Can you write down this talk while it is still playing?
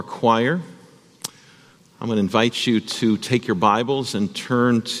choir. I'm going to invite you to take your Bibles and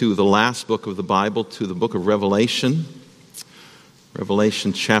turn to the last book of the Bible, to the book of Revelation.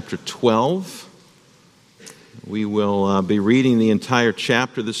 Revelation chapter 12. We will be reading the entire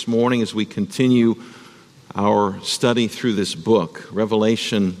chapter this morning as we continue our study through this book.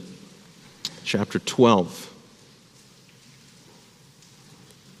 Revelation chapter 12.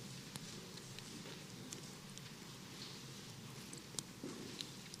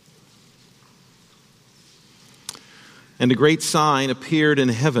 And a great sign appeared in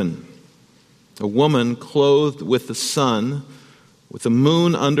heaven, a woman clothed with the sun, with the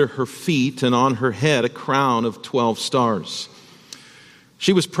moon under her feet, and on her head a crown of 12 stars.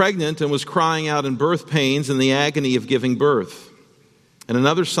 She was pregnant and was crying out in birth pains and the agony of giving birth. And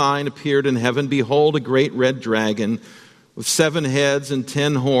another sign appeared in heaven. Behold, a great red dragon with 7 heads and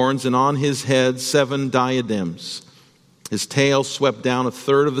 10 horns, and on his head 7 diadems. His tail swept down a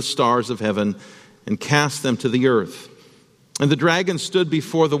third of the stars of heaven and cast them to the earth. And the dragon stood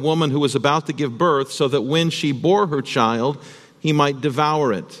before the woman who was about to give birth, so that when she bore her child, he might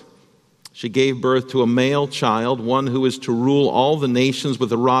devour it. She gave birth to a male child, one who is to rule all the nations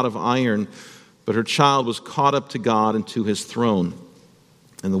with a rod of iron. But her child was caught up to God and to his throne.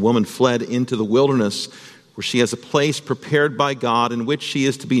 And the woman fled into the wilderness, where she has a place prepared by God, in which she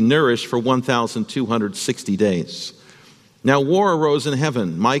is to be nourished for 1,260 days. Now war arose in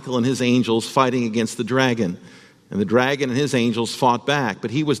heaven, Michael and his angels fighting against the dragon. And the dragon and his angels fought back,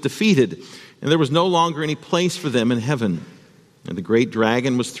 but he was defeated, and there was no longer any place for them in heaven. And the great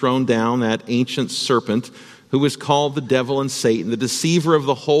dragon was thrown down, that ancient serpent, who is called the devil and Satan, the deceiver of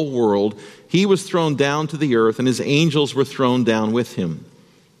the whole world. He was thrown down to the earth, and his angels were thrown down with him.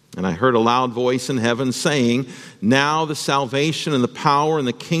 And I heard a loud voice in heaven saying, Now the salvation and the power and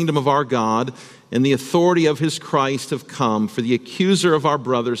the kingdom of our God and the authority of his Christ have come, for the accuser of our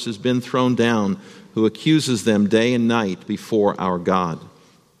brothers has been thrown down, who accuses them day and night before our God.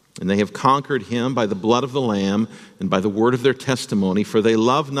 And they have conquered him by the blood of the Lamb and by the word of their testimony, for they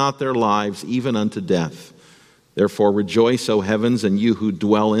love not their lives even unto death. Therefore rejoice, O heavens, and you who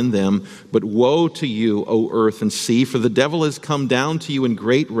dwell in them. But woe to you, O earth and sea, for the devil has come down to you in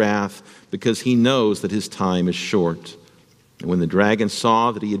great wrath, because he knows that his time is short. And when the dragon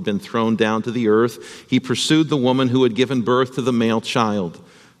saw that he had been thrown down to the earth, he pursued the woman who had given birth to the male child.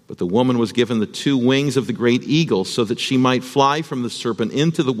 But the woman was given the 2 wings of the great eagle, so that she might fly from the serpent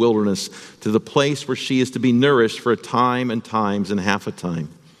into the wilderness, to the place where she is to be nourished for a time and times and half a time.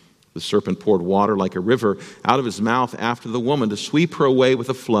 The serpent poured water like a river out of his mouth after the woman, to sweep her away with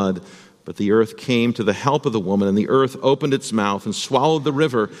a flood. But the earth came to the help of the woman, and the earth opened its mouth and swallowed the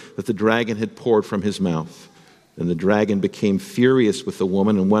river that the dragon had poured from his mouth. Then the dragon became furious with the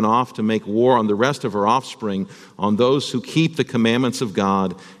woman and went off to make war on the rest of her offspring, on those who keep the commandments of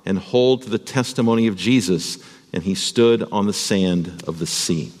God and hold to the testimony of Jesus. And he stood on the sand of the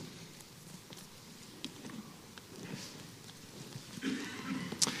sea.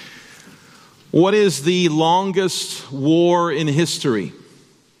 What is the longest war in history?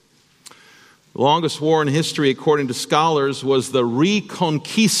 The longest war in history, according to scholars, was the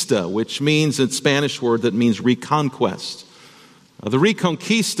Reconquista, which means, a Spanish word that means reconquest. The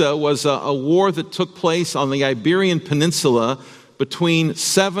Reconquista was a war that took place on the Iberian Peninsula between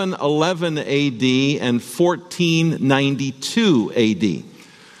 711 AD and 1492 AD.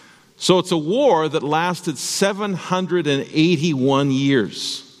 So it's a war that lasted 781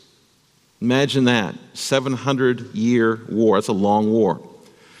 years. Imagine that, 700-year war. That's a long war.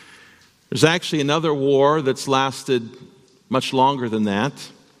 There's actually another war that's lasted much longer than that.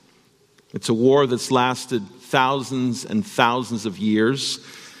 It's a war that's lasted thousands and thousands of years,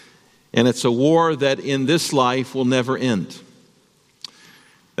 and it's a war that in this life will never end.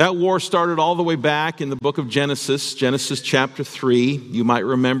 That war started all the way back in the book of Genesis, Genesis chapter 3. You might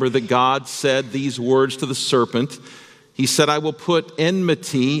remember that God said these words to the serpent. He said, I will put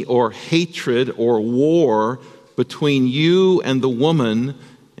enmity or hatred or war between you and the woman,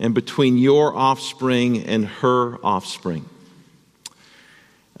 and between your offspring and her offspring.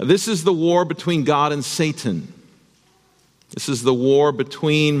 This is the war between God and Satan. This is the war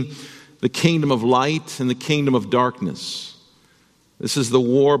between the kingdom of light and the kingdom of darkness. This is the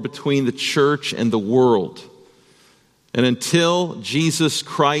war between the church and the world. And until Jesus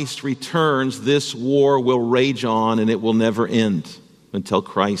Christ returns, this war will rage on, and it will never end until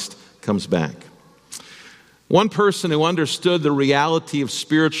Christ comes back. One person who understood the reality of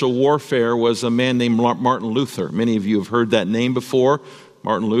spiritual warfare was a man named Martin Luther. Many of you have heard that name before.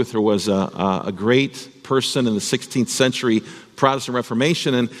 Martin Luther was a great person in the 16th century Protestant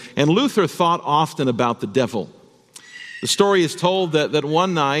Reformation. And Luther thought often about the devil. The story is told that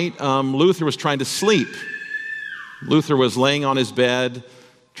one night Luther was trying to sleep. Luther was laying on his bed,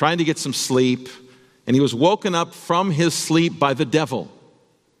 trying to get some sleep, and he was woken up from his sleep by the devil,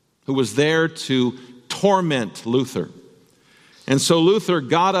 who was there to torment Luther. And so Luther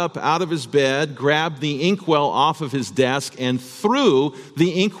got up out of his bed, grabbed the inkwell off of his desk, and threw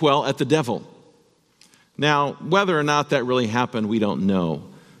the inkwell at the devil. Now, whether or not that really happened, we don't know.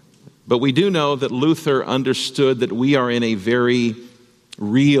 But we do know that Luther understood that we are in a very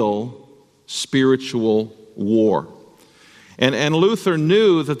real spiritual war. And Luther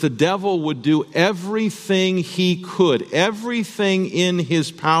knew that the devil would do everything he could, everything in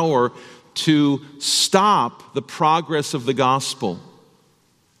his power to stop the progress of the gospel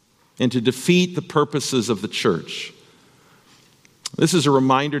and to defeat the purposes of the church. This is a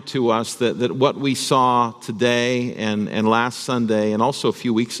reminder to us that what we saw today and last Sunday and also a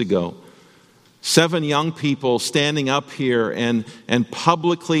few weeks ago, 7 young people standing up here and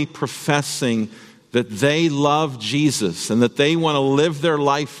publicly professing that they love Jesus and that they want to live their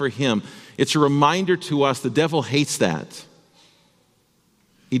life for Him. It's a reminder to us the devil hates that.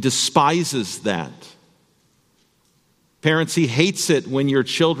 He despises that. Parents, he hates it when your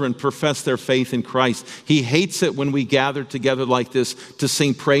children profess their faith in Christ. He hates it when we gather together like this to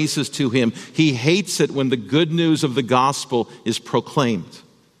sing praises to Him. He hates it when the good news of the gospel is proclaimed.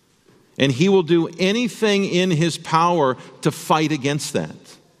 And he will do anything in his power to fight against that.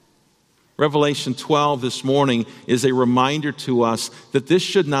 Revelation 12 this morning is a reminder to us that this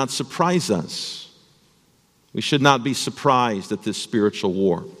should not surprise us. We should not be surprised at this spiritual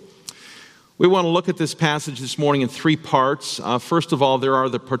war. We want to look at this passage this morning in 3 parts. First of all, there are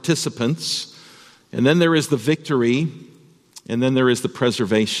the participants, and then there is the victory, and then there is the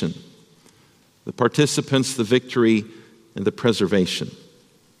preservation. The participants, the victory, and the preservation.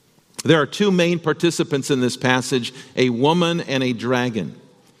 There are 2 main participants in this passage, a woman and a dragon.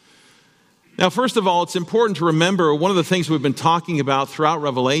 Now, first of all, it's important to remember one of the things we've been talking about throughout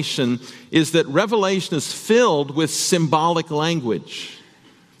Revelation is that Revelation is filled with symbolic language.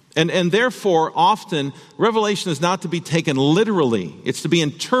 And therefore, often, Revelation is not to be taken literally. It's to be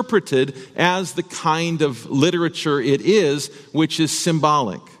interpreted as the kind of literature it is, which is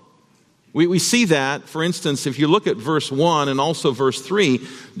symbolic. We see that, for instance, if you look at verse 1 and also verse 3,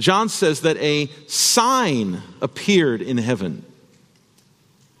 John says that a sign appeared in heaven.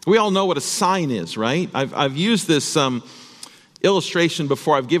 We all know what a sign is, right? I've used this illustration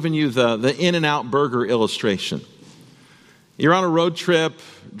before. I've given you the In-N-Out burger illustration. You're on a road trip,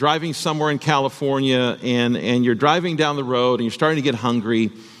 driving somewhere in California, and you're driving down the road, and you're starting to get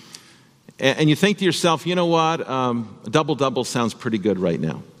hungry, and you think to yourself, you know what, a double-double sounds pretty good right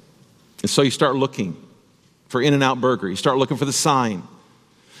now. And so you start looking for In-N-Out burger. You start looking for the sign.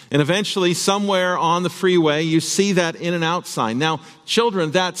 And eventually, somewhere on the freeway, you see that In-N-Out sign. Now,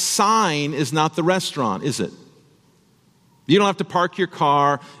 children, that sign is not the restaurant, is it? You don't have to park your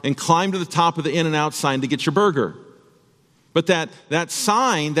car and climb to the top of the In-N-Out sign to get your burger. But that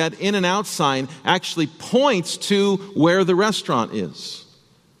sign, that In-N-Out sign, actually points to where the restaurant is.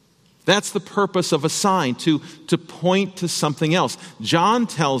 That's the purpose of a sign, to point to something else. John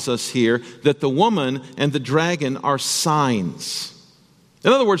tells us here that the woman and the dragon are signs.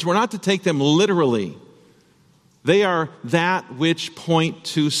 In other words, we're not to take them literally. They are that which point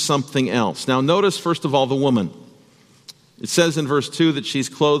to something else. Now notice, first of all, the woman. It says in verse 2 that she's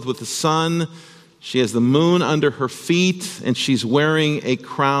clothed with the sun. She has the moon under her feet, and she's wearing a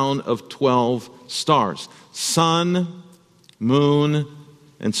crown of 12 stars. Sun, moon,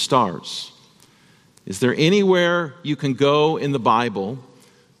 and stars. Is there anywhere you can go in the Bible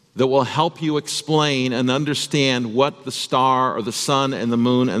that will help you explain and understand what the star or the sun and the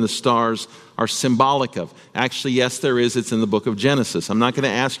moon and the stars are symbolic of? Actually, yes, there is. It's in the book of Genesis. I'm not going to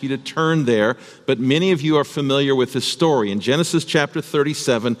ask you to turn there, but many of you are familiar with this story. In Genesis chapter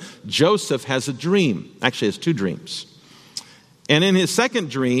 37, Joseph has a dream. Actually, he has 2 dreams. And in his second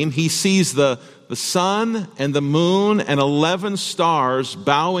dream, he sees the sun and the moon and 11 stars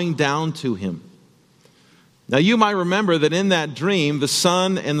bowing down to him. Now, you might remember that in that dream, the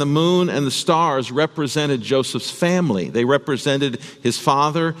sun and the moon and the stars represented Joseph's family. They represented his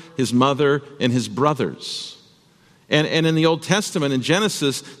father, his mother, and his brothers. And in the Old Testament, in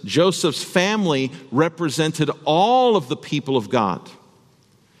Genesis, Joseph's family represented all of the people of God.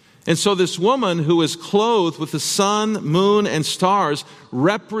 And so this woman who is clothed with the sun, moon, and stars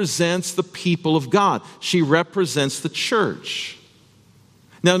represents the people of God. She represents the church.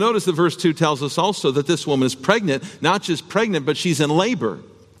 Now notice that verse 2 tells us also that this woman is pregnant, not just pregnant, but she's in labor.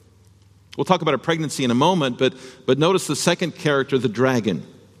 We'll talk about her pregnancy in a moment, but notice the second character, the dragon.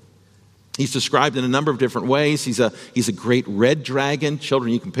 He's described in a number of different ways. He's a great red dragon.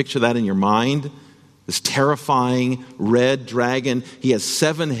 Children, you can picture that in your mind. This terrifying red dragon. He has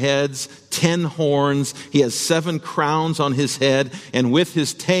 7 heads, 10 horns. He has 7 crowns on his head. And with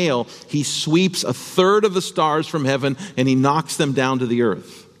his tail, he sweeps 1/3 of the stars from heaven and he knocks them down to the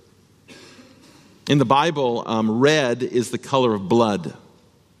earth. In the Bible, red is the color of blood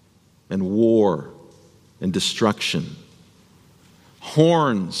and war and destruction.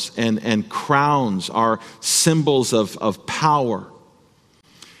 Horns and crowns are symbols of power.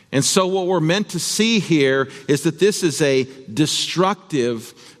 And so what we're meant to see here is that this is a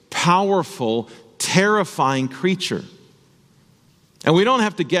destructive, powerful, terrifying creature. And we don't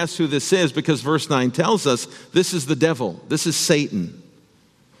have to guess who this is because verse 9 tells us this is the devil. This is Satan.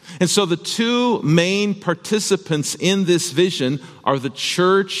 And so the 2 main participants in this vision are the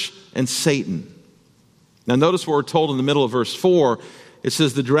church and Satan. Now notice what we're told in the middle of verse 4. It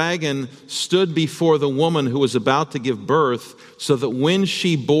says, the dragon stood before the woman who was about to give birth so that when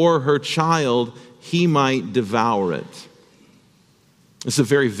she bore her child, he might devour it. It's a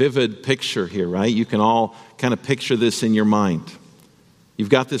very vivid picture here, right? You can all kind of picture this in your mind. You've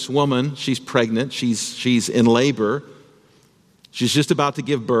got this woman, she's pregnant, she's in labor. She's just about to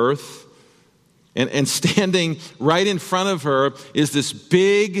give birth. And standing right in front of her is this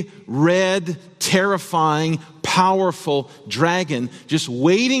big, red, terrifying, powerful dragon just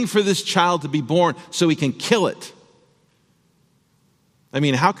waiting for this child to be born so he can kill it. I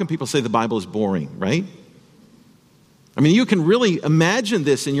mean, how can people say the Bible is boring, right? I mean, you can really imagine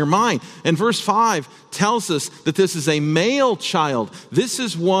this in your mind. And verse 5 tells us that this is a male child. This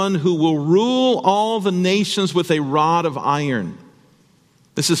is one who will rule all the nations with a rod of iron.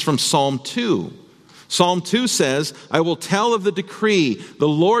 This is from Psalm 2. Psalm 2 says, I will tell of the decree. The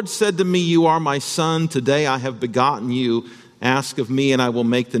Lord said to me, you are my son. Today I have begotten you. Ask of me, and I will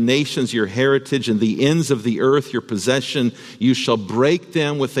make the nations your heritage and the ends of the earth your possession. You shall break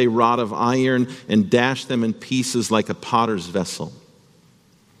them with a rod of iron and dash them in pieces like a potter's vessel.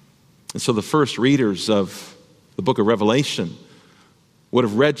 And so the first readers of the book of Revelation would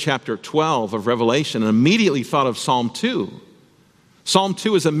have read chapter 12 of Revelation and immediately thought of Psalm 2. Psalm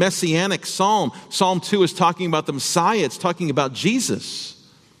 2 is a messianic psalm. Psalm 2 is talking about the Messiah. It's talking about Jesus.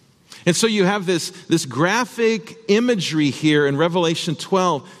 And so you have this graphic imagery here in Revelation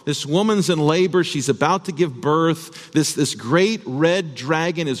 12. This woman's in labor. She's about to give birth. This great red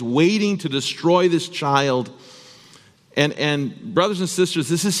dragon is waiting to destroy this child. And brothers and sisters,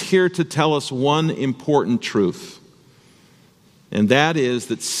 this is here to tell us one important truth. And that is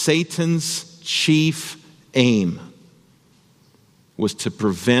that Satan's chief aim was to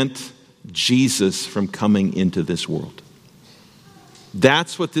prevent Jesus from coming into this world.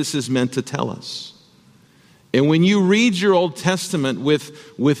 That's what this is meant to tell us. And when you read your Old Testament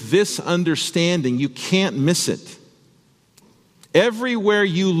with this understanding, you can't miss it. Everywhere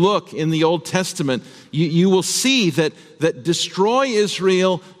you look in the Old Testament, you will see that destroy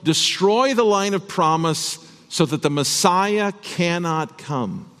Israel, destroy the line of promise so that the Messiah cannot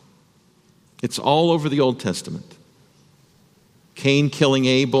come. It's all over the Old Testament. Cain killing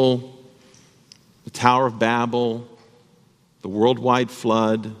Abel, the Tower of Babel, the worldwide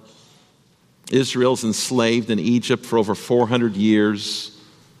flood, Israel's enslaved in Egypt for over 400 years.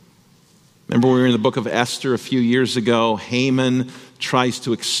 Remember we were in the book of Esther a few years ago. Haman tries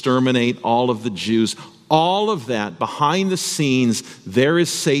to exterminate all of the Jews. All of that, behind the scenes, there is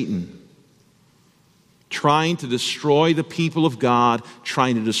Satan trying to destroy the people of God,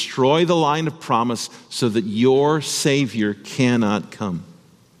 trying to destroy the line of promise so that your Savior cannot come.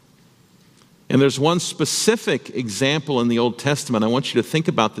 And there's one specific example in the Old Testament I want you to think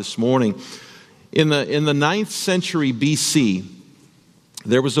about this morning. In the 9th century BC,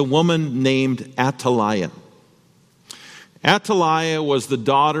 there was a woman named Athaliah. Athaliah was the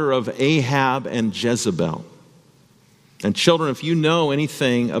daughter of Ahab and Jezebel. And children, if you know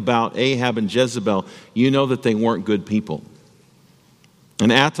anything about Ahab and Jezebel, you know that they weren't good people.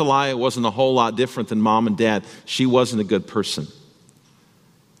 And Athaliah wasn't a whole lot different than mom and dad. She wasn't a good person.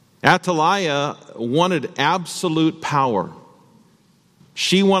 Athaliah wanted absolute power.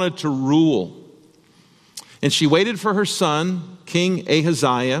 She wanted to rule. And she waited for her son, King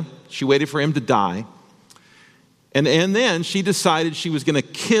Ahaziah. She waited for him to die. And then she decided she was going to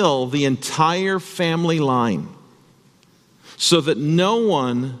kill the entire family line so that no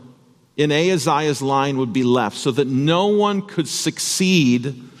one in Ahaziah's line would be left, so that no one could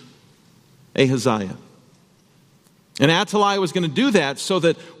succeed Ahaziah. And Athaliah was going to do that so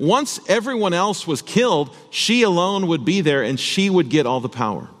that once everyone else was killed, she alone would be there and she would get all the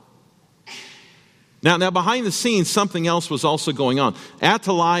power. Now, behind the scenes, something else was also going on.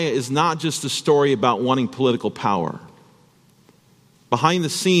 Athaliah is not just a story about wanting political power. Behind the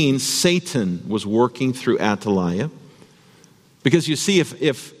scenes, Satan was working through Athaliah. Because you see,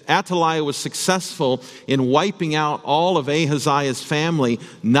 if Athaliah was successful in wiping out all of Ahaziah's family,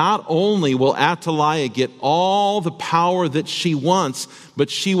 not only will Athaliah get all the power that she wants, but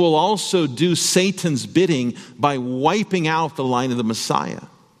she will also do Satan's bidding by wiping out the line of the Messiah.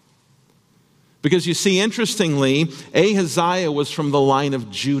 Because you see, interestingly, Ahaziah was from the line of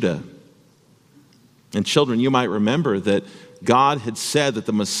Judah. And children, you might remember that God had said that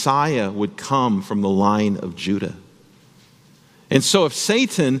the Messiah would come from the line of Judah. And so if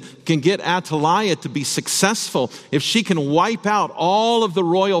Satan can get Athaliah to be successful, if she can wipe out all of the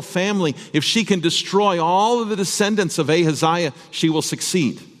royal family, if she can destroy all of the descendants of Ahaziah, she will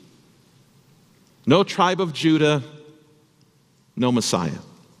succeed. No tribe of Judah, no Messiah.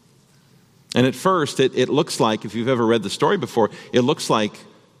 And at first, it looks like, if you've ever read the story before, it looks like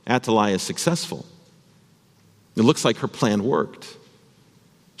Athaliah is successful. It looks like her plan worked.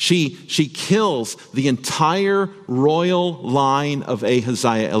 She kills the entire royal line of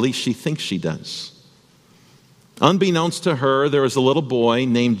Ahaziah, at least she thinks she does. Unbeknownst to her, there is a little boy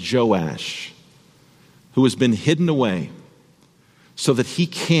named Joash who has been hidden away so that he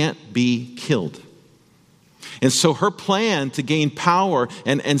can't be killed. And so her plan to gain power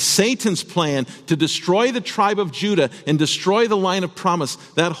and Satan's plan to destroy the tribe of Judah and destroy the line of promise,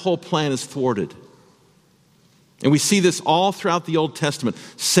 that whole plan is thwarted. And we see this all throughout the Old Testament.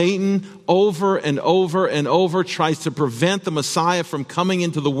 Satan over and over and over tries to prevent the Messiah from coming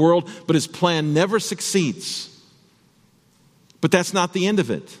into the world, but his plan never succeeds. But that's not the end of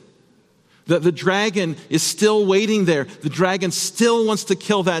it. The dragon is still waiting there. The dragon still wants to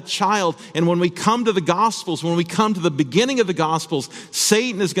kill that child. And when we come to the Gospels, when we come to the beginning of the Gospels,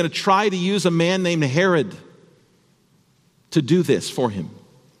 Satan is going to try to use a man named Herod to do this for him.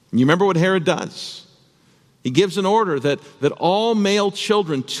 And you remember what Herod does? He gives an order that all male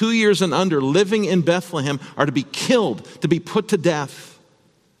children 2 years and under living in Bethlehem are to be killed, to be put to death.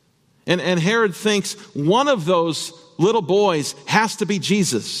 And Herod thinks one of those little boys has to be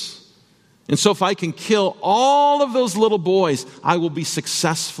Jesus. And so if I can kill all of those little boys, I will be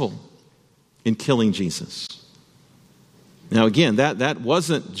successful in killing Jesus. Now again, that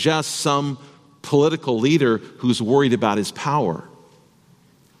wasn't just some political leader who's worried about his power.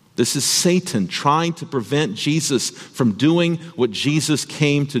 This is Satan trying to prevent Jesus from doing what Jesus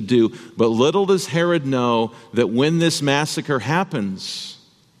came to do. But little does Herod know that when this massacre happens,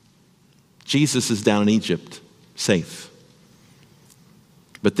 Jesus is down in Egypt, safe.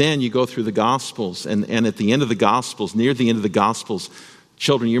 But then you go through the Gospels, and at the end of the Gospels, near the end of the Gospels,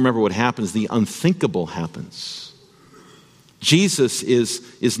 children, you remember what happens. The unthinkable happens. Jesus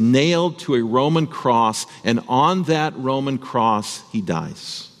is nailed to a Roman cross, and on that Roman cross, he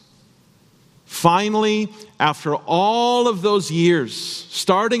dies. Finally, after all of those years,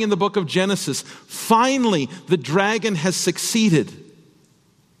 starting in the book of Genesis, finally the dragon has succeeded.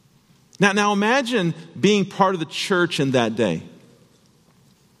 Now imagine being part of the church in that day.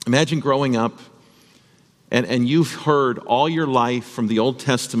 Imagine growing up and you've heard all your life from the Old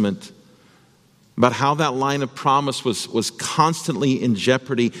Testament about how that line of promise was constantly in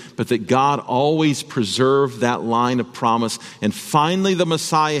jeopardy, but that God always preserved that line of promise. And finally the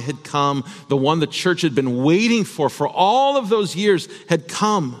Messiah had come, the one the church had been waiting for all of those years had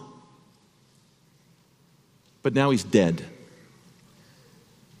come. But now he's dead.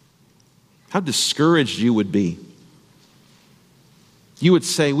 How discouraged you would be. You would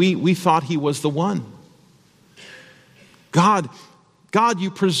say, we thought he was the one. God,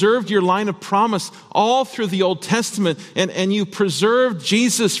 you preserved your line of promise all through the Old Testament, and you preserved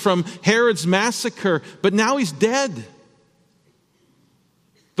Jesus from Herod's massacre, but now he's dead.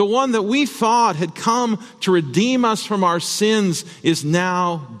 The one that we thought had come to redeem us from our sins is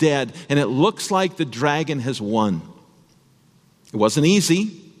now dead, and it looks like the dragon has won. It wasn't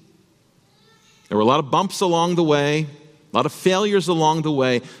easy. There were a lot of bumps along the way, a lot of failures along the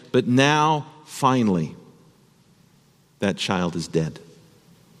way, but now, finally, that child is dead.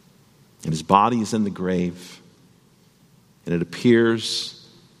 And his body is in the grave. And it appears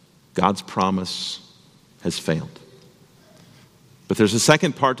God's promise has failed. But there's a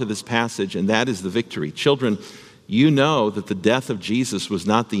second part to this passage, and that is the victory. Children, you know that the death of Jesus was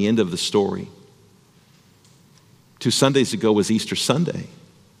not the end of the story. 2 Sundays ago was Easter Sunday.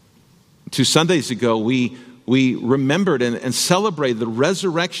 2 Sundays ago, we remembered and celebrated the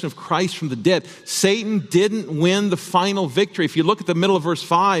resurrection of Christ from the dead. Satan didn't win the final victory. If you look at the middle of verse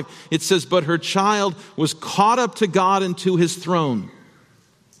 5, it says, "But her child was caught up to God and to his throne."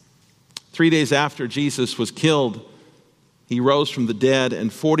 3 days after Jesus was killed, he rose from the dead,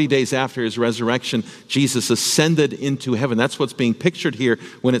 and 40 days after his resurrection, Jesus ascended into heaven. That's what's being pictured here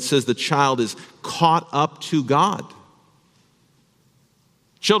when it says the child is caught up to God.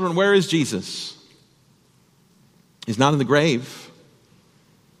 Children, where is Jesus? He's not in the grave.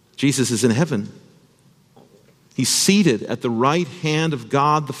 Jesus is in heaven. He's seated at the right hand of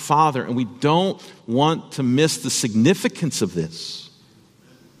God the Father, and we don't want to miss the significance of this.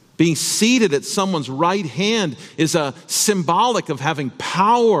 Being seated at someone's right hand is a symbolic of having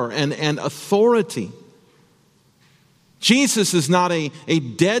power and authority. Jesus is not a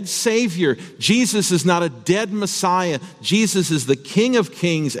dead Savior. Jesus is not a dead Messiah. Jesus is the King of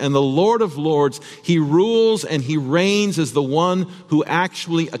Kings and the Lord of Lords. He rules and he reigns as the one who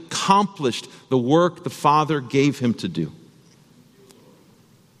actually accomplished the work the Father gave him to do.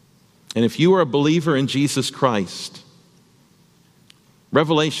 And if you are a believer in Jesus Christ,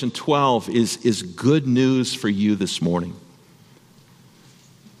 Revelation 12 is good news for you this morning.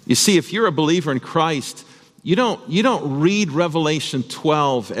 You see, if you're a believer in Christ, you don't read Revelation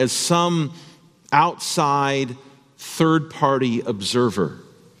 12 as some outside third-party observer.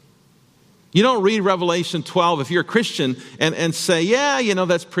 You don't read Revelation 12 if you're a Christian and say, yeah,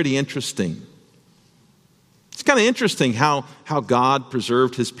 that's pretty interesting. It's kind of interesting how God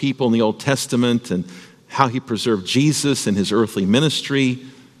preserved his people in the Old Testament and how he preserved Jesus in his earthly ministry.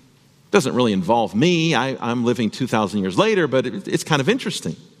 It doesn't really involve me. I'm living 2,000 years later, but it's kind of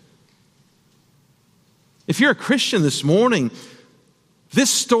interesting. If you're a Christian this morning, this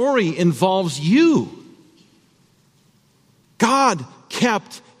story involves you. God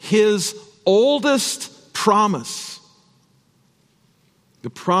kept his oldest promise, the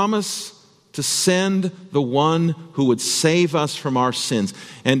promise to send the one who would save us from our sins.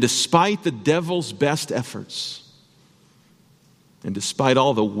 And despite the devil's best efforts, and despite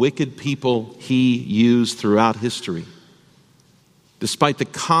all the wicked people he used throughout history, despite the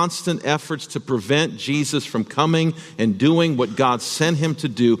constant efforts to prevent Jesus from coming and doing what God sent him to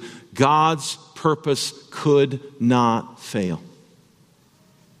do, God's purpose could not fail.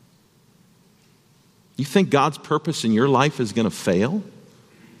 You think God's purpose in your life is going to fail?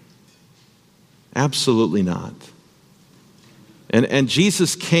 Absolutely not. And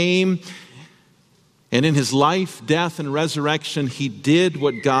Jesus came, and in his life, death, and resurrection, he did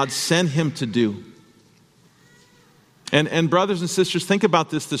what God sent him to do. And brothers and sisters, think about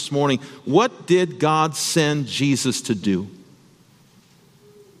this morning. What did God send Jesus to do?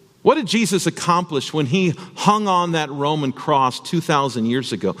 What did Jesus accomplish when he hung on that Roman cross 2,000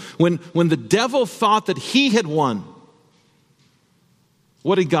 years ago? When the devil thought that he had won,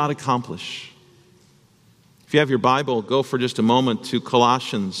 what did God accomplish? If you have your Bible, go for just a moment to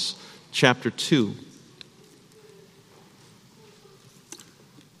Colossians chapter 2.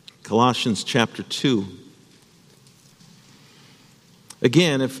 Colossians chapter 2.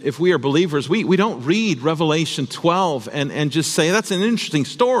 Again, if we are believers, we don't read Revelation 12 and just say, that's an interesting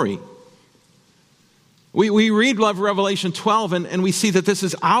story. We read Revelation 12 and we see that this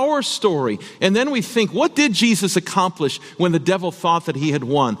is our story. And then we think, what did Jesus accomplish when the devil thought that he had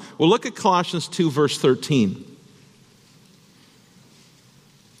won? Well, look at Colossians 2, verse 13.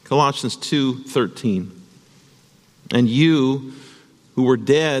 Colossians 2:13. And you who were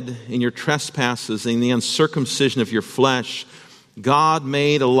dead in your trespasses and the uncircumcision of your flesh, God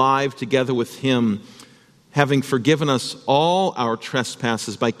made alive together with him, having forgiven us all our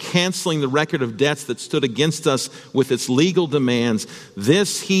trespasses by canceling the record of debts that stood against us with its legal demands.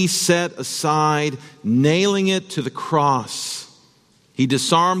 This he set aside, nailing it to the cross. He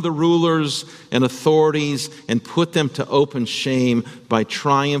disarmed the rulers and authorities and put them to open shame by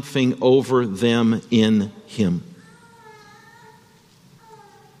triumphing over them in him.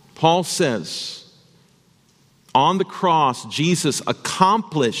 Paul says, on the cross, Jesus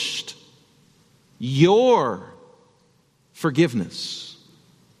accomplished your forgiveness.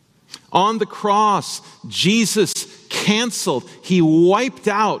 On the cross, Jesus canceled, he wiped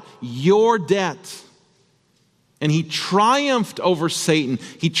out your debt. And he triumphed over Satan.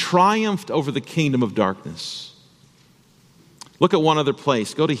 He triumphed over the kingdom of darkness. Look at one other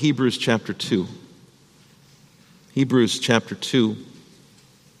place. Go to Hebrews chapter 2. Hebrews chapter 2.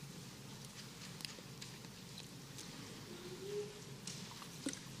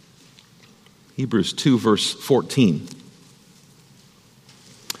 Hebrews 2, verse 14.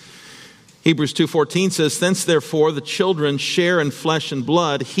 Hebrews 2:14 says, "Since therefore the children share in flesh and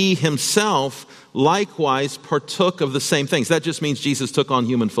blood, he himself likewise partook of the same things." That just means Jesus took on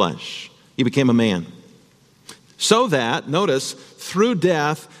human flesh. He became a man. So that, notice, through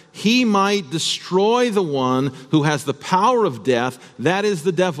death, he might destroy the one who has the power of death, that is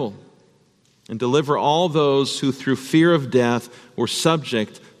the devil, and deliver all those who through fear of death were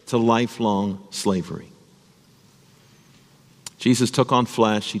subject to lifelong slavery. Jesus took on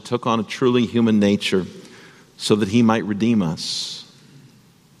flesh. He took on a truly human nature so that he might redeem us,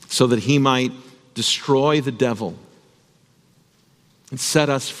 so that he might destroy the devil and set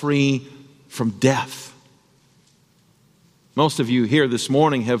us free from death. Most of you here this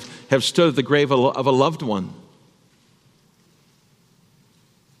morning have stood at the grave of a loved one.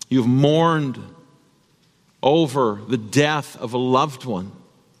 You've mourned over the death of a loved one.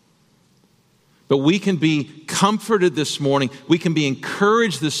 But we can be comforted this morning, we can be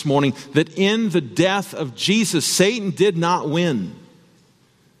encouraged this morning that in the death of Jesus, Satan did not win.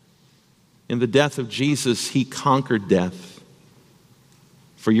 In the death of Jesus, he conquered death.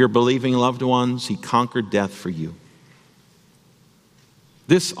 For your believing loved ones, he conquered death for you.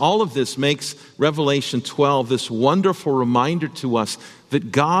 All of this makes Revelation 12 this wonderful reminder to us that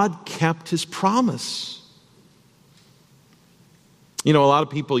God kept his promise. You know, a lot of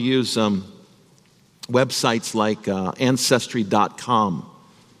people use websites like Ancestry.com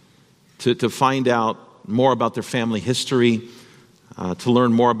to find out more about their family history, to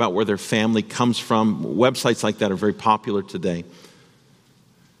learn more about where their family comes from. Websites like that are very popular today.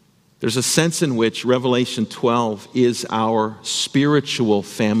 There's a sense in which Revelation 12 is our spiritual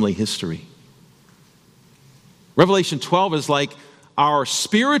family history. Revelation 12 is like our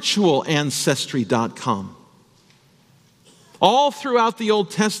spiritual Ancestry.com. All throughout the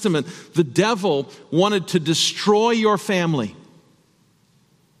Old Testament, the devil wanted to destroy your family.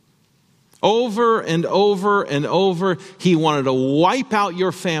 Over and over and over, he wanted to wipe out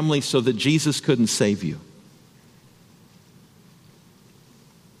your family so that Jesus couldn't save you.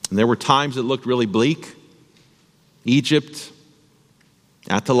 And there were times that looked really bleak. Egypt,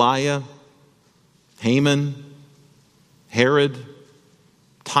 Athaliah, Haman, Herod,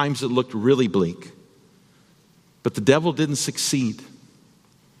 times that looked really bleak. But the devil didn't succeed.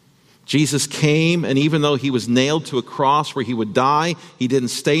 Jesus came, and even though he was nailed to a cross where he would die, he didn't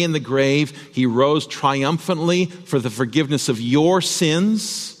stay in the grave. He rose triumphantly for the forgiveness of your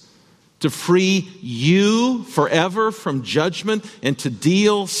sins, to free you forever from judgment, and to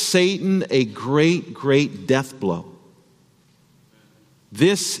deal Satan a great, great death blow.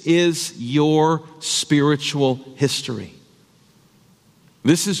 This is your spiritual history.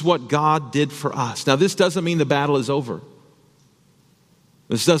 This is what God did for us. Now, this doesn't mean the battle is over.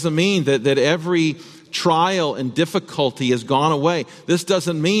 This doesn't mean that every trial and difficulty has gone away. This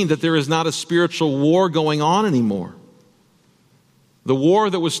doesn't mean that there is not a spiritual war going on anymore. The war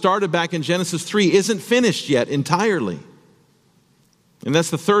that was started back in Genesis 3 isn't finished yet entirely. And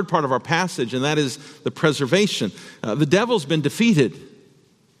that's the third part of our passage, and that is the preservation. The devil's been defeated.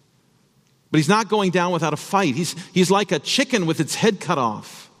 But he's not going down without a fight. He's like a chicken with its head cut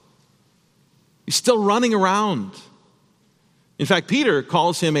off. He's still running around. In fact, Peter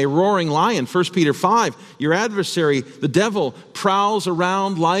calls him a roaring lion. 1 Peter 5, your adversary, the devil, prowls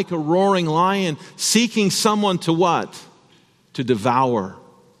around like a roaring lion, seeking someone to what? To devour.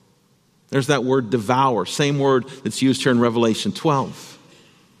 There's that word devour, same word that's used here in Revelation 12.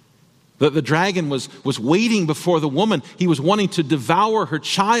 The dragon was waiting before the woman. He was wanting to devour her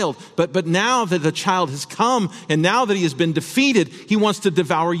child. But now that the child has come, and now that he has been defeated, he wants to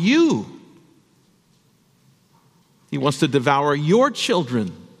devour you. He wants to devour your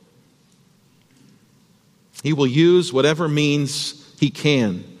children. He will use whatever means he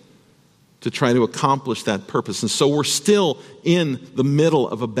can to try to accomplish that purpose. And so we're still in the middle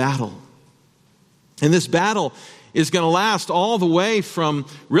of a battle. And this battle is going to last all the way from,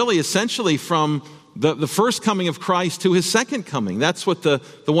 really essentially from the first coming of Christ to his second coming. That's what the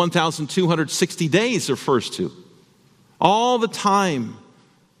 1,260 days refers to. All the time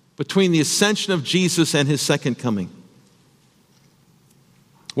between the ascension of Jesus and his second coming.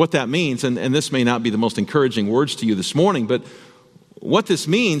 What that means, and this may not be the most encouraging words to you this morning, but what this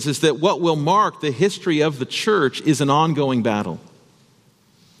means is that what will mark the history of the church is an ongoing battle,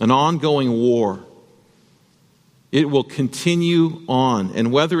 an ongoing war. It will continue on.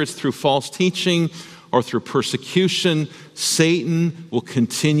 And whether it's through false teaching or through persecution, Satan will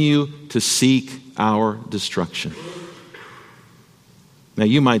continue to seek our destruction. Now,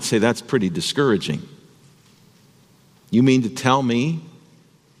 you might say that's pretty discouraging. You mean to tell me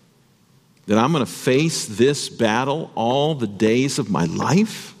that I'm going to face this battle all the days of my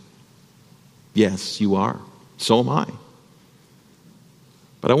life? Yes, you are. So am I.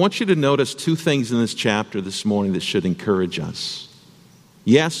 But I want you to notice two things in this chapter this morning that should encourage us.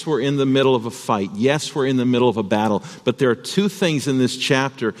 Yes, we're in the middle of a fight. Yes, we're in the middle of a battle. But there are two things in this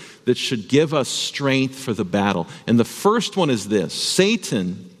chapter that should give us strength for the battle. And the first one is this: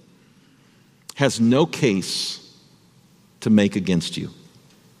 Satan has no case to make against you.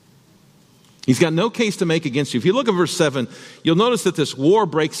 He's got no case to make against you. If you look at verse 7, you'll notice that this war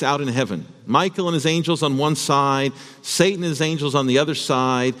breaks out in heaven. Michael and his angels on one side, Satan and his angels on the other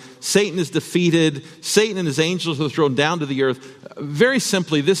side. Satan is defeated. Satan and his angels are thrown down to the earth. Very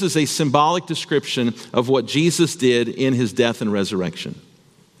simply, this is a symbolic description of what Jesus did in his death and resurrection.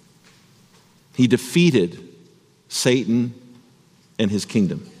 He defeated Satan and his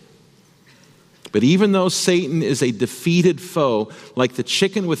kingdom. But even though Satan is a defeated foe, like the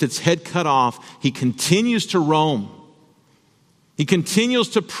chicken with its head cut off, he continues to roam. He continues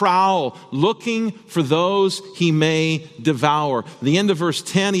to prowl, looking for those he may devour. The end of verse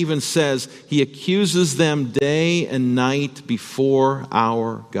 10 even says, he accuses them day and night before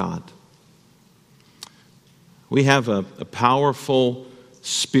our God. We have a powerful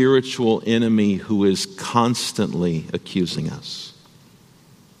spiritual enemy who is constantly accusing us.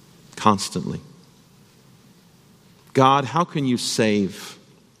 Constantly. God, how can you save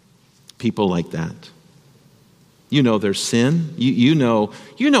people like that? You know their sin. You know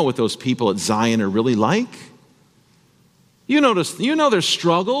what those people at Zion are really like. You know their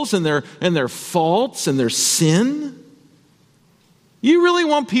struggles and their faults and their sin. You really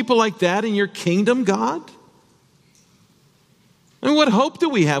want people like that in your kingdom, God? I mean, what hope do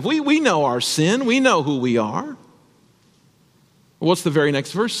we have? We know our sin. We know who we are. What's the very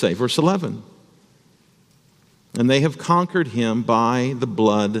next verse say? Verse 11. And they have conquered him by the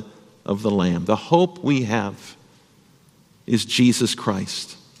blood of the Lamb. The hope we have is Jesus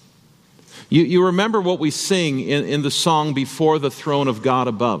Christ. You remember what we sing in the song Before the Throne of God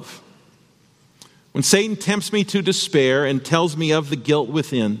Above. When Satan tempts me to despair and tells me of the guilt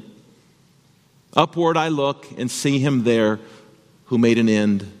within, upward I look and see him there who made an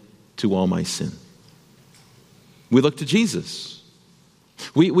end to all my sin. We look to Jesus.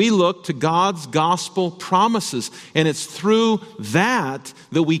 We look to God's gospel promises, and it's through that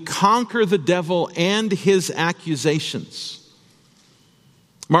we conquer the devil and his accusations.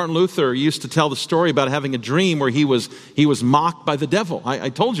 Martin Luther used to tell the story about having a dream where he was mocked by the devil. I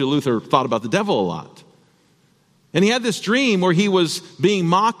told you Luther thought about the devil a lot. And he had this dream where he was being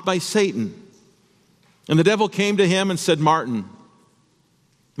mocked by Satan. And the devil came to him and said, Martin,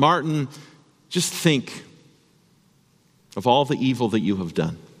 just think of all the evil that you have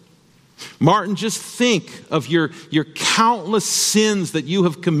done. Martin, just think of your countless sins that you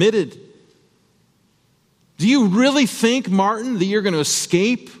have committed. Do you really think, Martin, that you're going to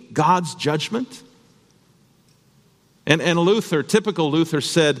escape God's judgment? And Luther, typical Luther,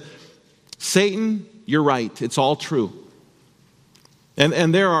 said, Satan, you're right. It's all true.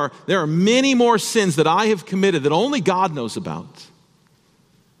 And there are many more sins that I have committed that only God knows about.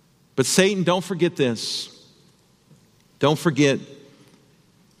 But Satan, don't forget this. Don't forget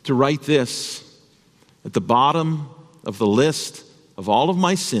to write this at the bottom of the list of all of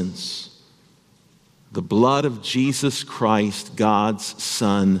my sins. The blood of Jesus Christ, God's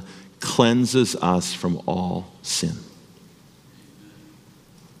Son, cleanses us from all sin.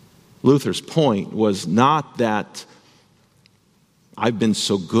 Luther's point was not that I've been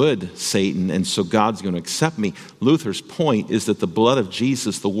so good, Satan, and so God's going to accept me. Luther's point is that the blood of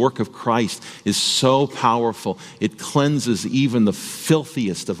Jesus, the work of Christ, is so powerful, it cleanses even the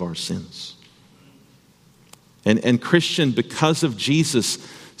filthiest of our sins. And Christian, because of Jesus,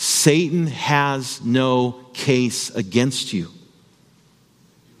 Satan has no case against you.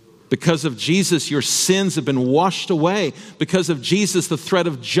 Because of Jesus, your sins have been washed away. Because of Jesus, the threat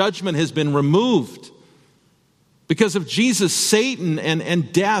of judgment has been removed. Because of Jesus, Satan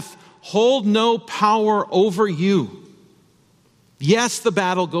and death hold no power over you. Yes, the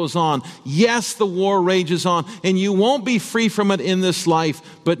battle goes on. Yes, the war rages on. And you won't be free from it in this life.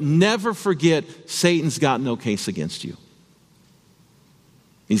 But never forget, Satan's got no case against you.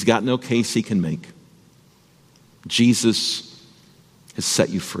 He's got no case he can make. Jesus has set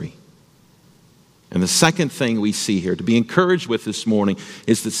you free. And the second thing we see here to be encouraged with this morning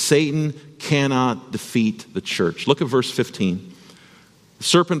is that Satan cannot defeat the church. Look at verse 15. The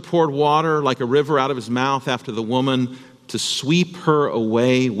serpent poured water like a river out of his mouth after the woman to sweep her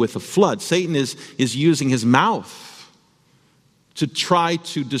away with a flood. Satan is using his mouth to try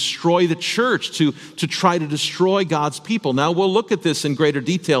to destroy the church, to try to destroy God's people. Now, we'll look at this in greater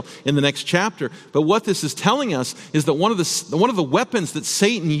detail in the next chapter. But what this is telling us is that one of the weapons that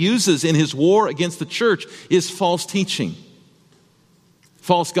Satan uses in his war against the church is false teaching,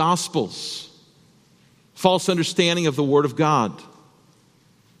 false gospels, false understanding of the Word of God.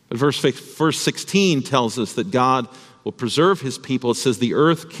 But verse 16 tells us that God will preserve his people. It says, the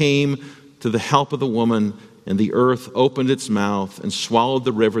earth came to the help of the woman, and the earth opened its mouth and swallowed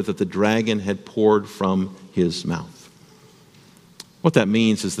the river that the dragon had poured from his mouth. What that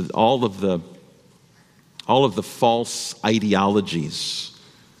means is that all of the false ideologies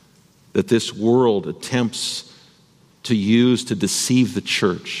that this world attempts to use to deceive the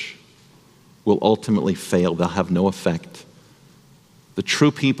church will ultimately fail. They'll have no effect. The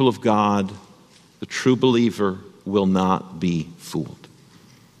true people of God, the true believer, will not be fooled.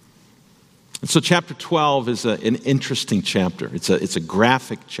 And so chapter 12 is an interesting chapter. It's a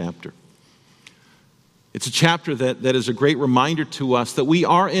graphic chapter. It's a chapter that is a great reminder to us that we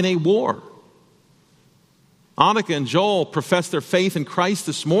are in a war. Annika and Joel professed their faith in Christ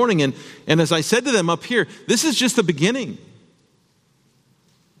this morning, and as I said to them up here, this is just the beginning.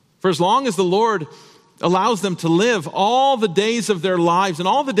 For as long as the Lord allows them to live all the days of their lives and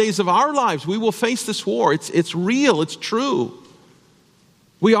all the days of our lives, we will face this war. It's real, it's true.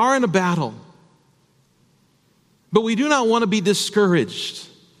 We are in a battle. But we do not want to be discouraged,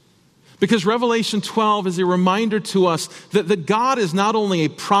 because Revelation 12 is a reminder to us that God is not only a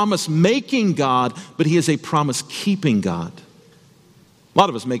promise-making God, but He is a promise-keeping God. A lot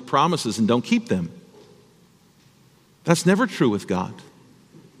of us make promises and don't keep them. That's never true with God.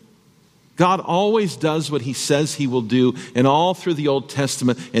 God always does what He says He will do, and all through the Old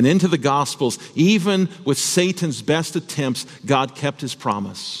Testament and into the Gospels, even with Satan's best attempts, God kept His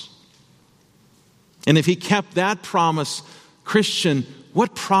promise. And if He kept that promise, Christian,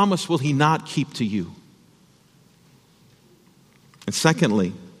 what promise will He not keep to you? And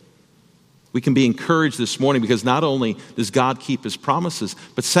secondly, we can be encouraged this morning because not only does God keep His promises,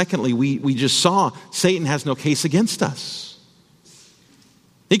 but secondly, we just saw Satan has no case against us.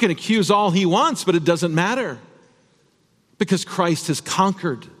 He can accuse all he wants, but it doesn't matter because Christ has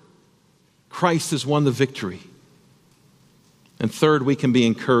conquered. Christ has won the victory. And third, we can be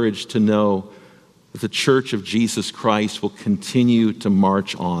encouraged to know that the church of Jesus Christ will continue to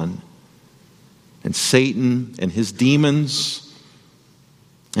march on. And Satan and his demons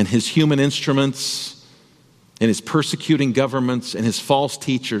and his human instruments and his persecuting governments and his false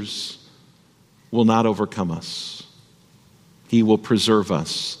teachers will not overcome us. He will preserve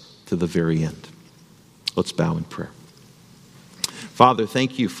us to the very end. Let's bow in prayer. Father,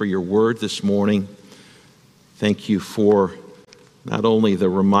 thank you for your word this morning. Thank you for not only the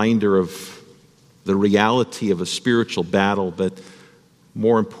reminder of the reality of a spiritual battle, but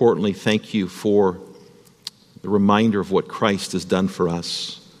more importantly, thank you for the reminder of what Christ has done for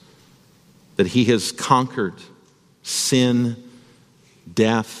us. That He has conquered sin,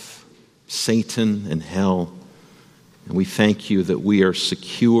 death, Satan, and hell. And we thank you that we are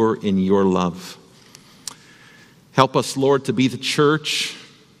secure in your love. Help us, Lord, to be the church.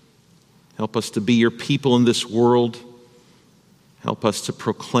 Help us to be your people in this world. Help us to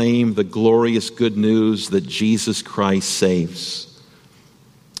proclaim the glorious good news that Jesus Christ saves.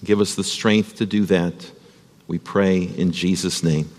 Give us the strength to do that. We pray in Jesus' name.